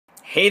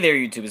Hey there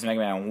YouTube, it's Mega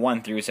Man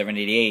 1 through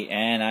 788,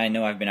 and I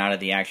know I've been out of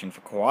the action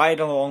for quite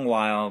a long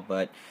while,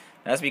 but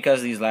that's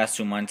because these last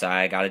 2 months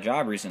I got a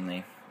job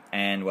recently.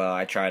 And, well,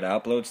 I tried to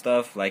upload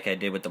stuff like I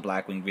did with the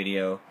Blackwing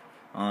video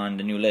on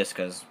the new list,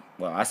 because,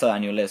 well, I saw that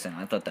new list and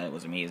I thought that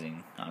was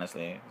amazing,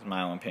 honestly. It's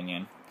my own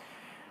opinion.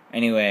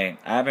 Anyway,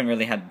 I haven't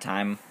really had the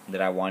time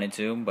that I wanted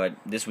to, but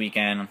this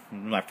weekend,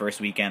 my first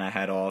weekend I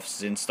had off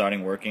since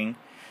starting working,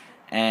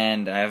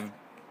 and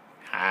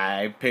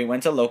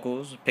went to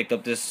locals, picked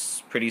up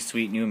this pretty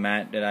sweet new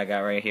mat that I got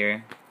right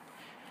here.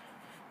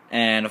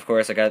 And of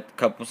course,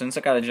 since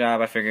I got a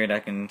job, I figured I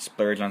can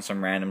splurge on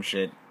some random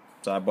shit.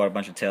 So I bought a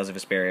bunch of Tales of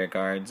Vesperia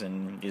cards,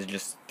 and these are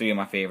just 3 of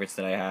my favorites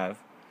that I have.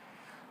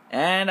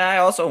 And I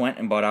also went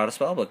and bought out a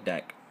Spellbook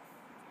deck.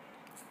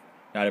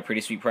 Got a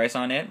pretty sweet price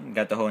on it,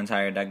 got the whole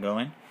entire deck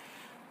going.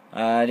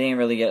 I didn't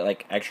really get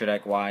like extra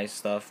deck wise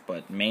stuff,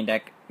 but main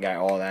deck got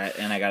all that,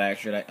 and I got an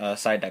extra deck,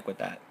 side deck with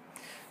that.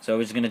 So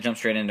we're just going to jump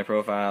straight into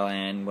profile,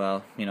 and,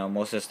 well, you know,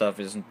 most of the stuff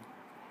is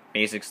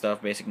basic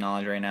stuff, basic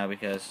knowledge right now,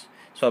 because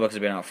Spellbooks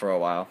have been out for a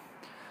while.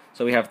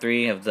 So we have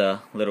 3 of the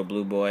little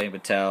blue boy,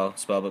 Batel,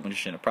 Spellbook,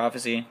 Magician of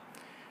Prophecy.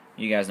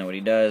 You guys know what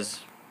he does.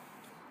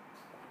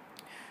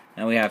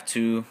 And we have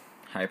 2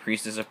 High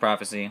Priestess of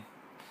Prophecy,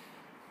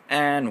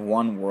 and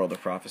 1 World of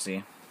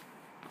Prophecy.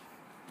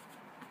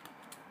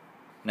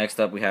 Next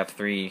up we have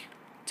 3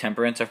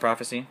 Temperance of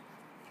Prophecy.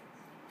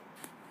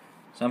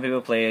 Some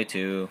people play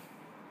 2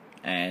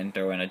 and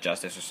throw in a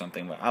Justice or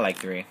something, but I like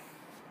 3.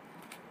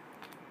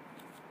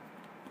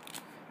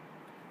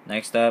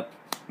 Next up,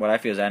 what I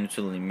feel is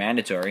absolutely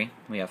mandatory,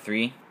 we have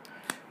 3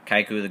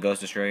 Kaiku the Ghost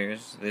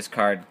Destroyers. This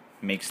card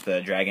makes the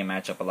Dragon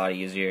matchup a lot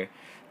easier,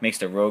 makes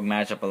the Rogue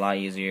matchup a lot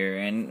easier,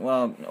 and,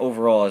 well,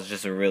 overall it's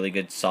just a really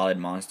good solid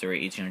monster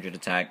at 1800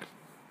 attack.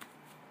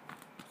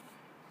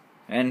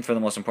 And for the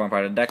most important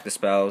part of the deck, the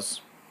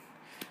spells: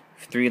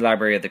 3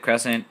 Library of the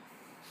Crescent,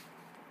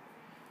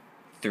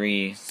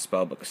 3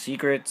 Spellbook of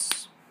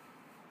Secrets,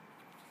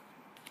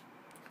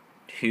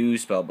 2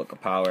 Spellbook of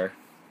Power,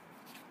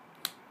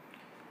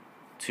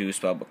 2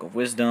 Spellbook of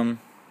Wisdom,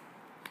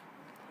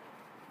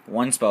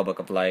 1 Spellbook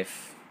of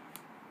Life,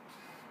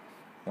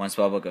 1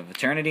 Spellbook of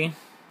Eternity,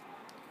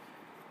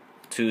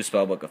 2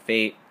 Spellbook of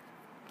Fate,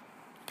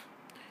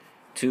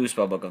 2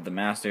 Spellbook of the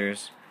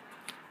Masters,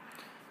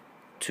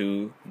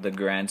 2 the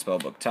Grand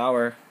Spellbook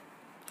Tower,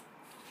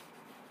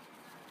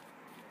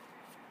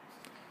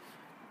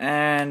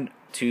 and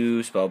 2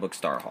 Spellbook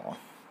Star Hall.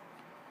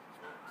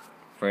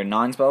 For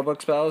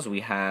non-Spellbook spells, we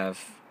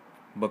have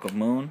Book of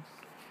Moon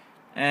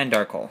and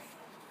Dark Hole.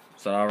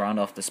 So I'll round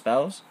off the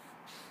spells.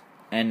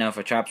 And now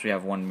for traps, we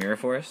have 1 Mirror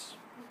Force,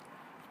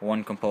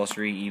 1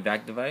 Compulsory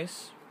Evac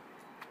Device,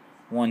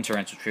 1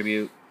 Torrential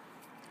Tribute,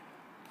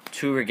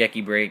 2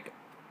 Regeki Break,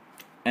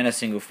 and a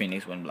single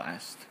Phoenix Wind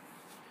Blast.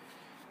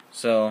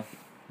 So,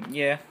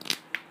 yeah.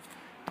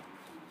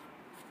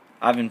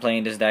 I've been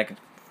playing this deck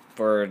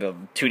for the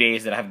 2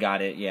 days that I've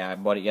got it. Yeah, I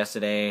bought it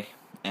yesterday,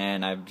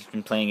 and I've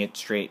been playing it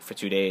straight for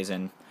 2 days.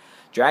 And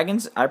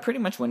Dragons, I pretty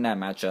much win that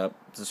matchup,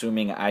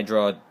 assuming I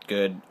draw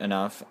good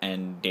enough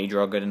and they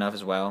draw good enough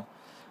as well.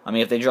 I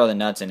mean, if they draw the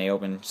nuts and they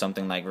open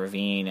something like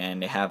Ravine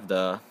and they have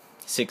the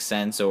Sixth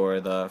Sense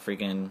or the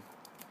freaking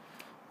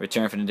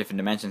Return from the Different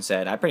Dimension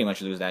set, I pretty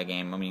much lose that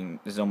game. I mean,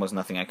 there's almost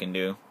nothing I can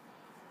do.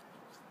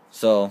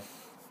 So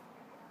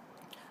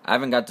I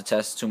haven't got to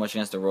test too much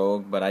against the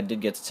Rogue, but I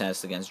did get to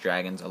test against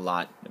Dragons a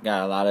lot.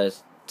 Got a lot of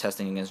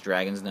testing against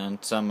Dragons done.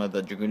 Some of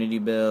the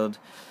Dragoonity build,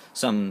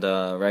 some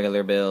the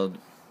regular build.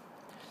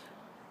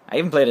 I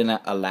even played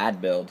a Lad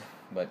build,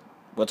 but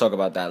we'll talk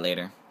about that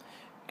later.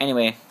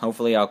 Anyway,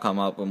 hopefully I'll come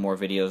up with more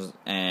videos,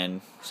 and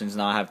since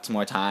now I have some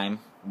more time,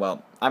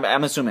 well,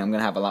 I'm assuming I'm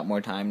going to have a lot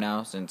more time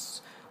now,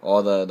 since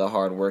all the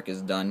hard work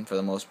is done for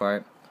the most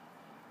part.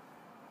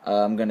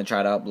 I'm going to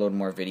try to upload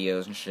more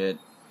videos and shit.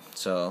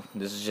 So,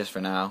 this is just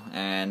for now,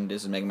 and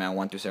this is Mega Man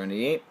 1 through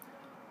 78,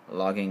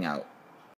 logging out.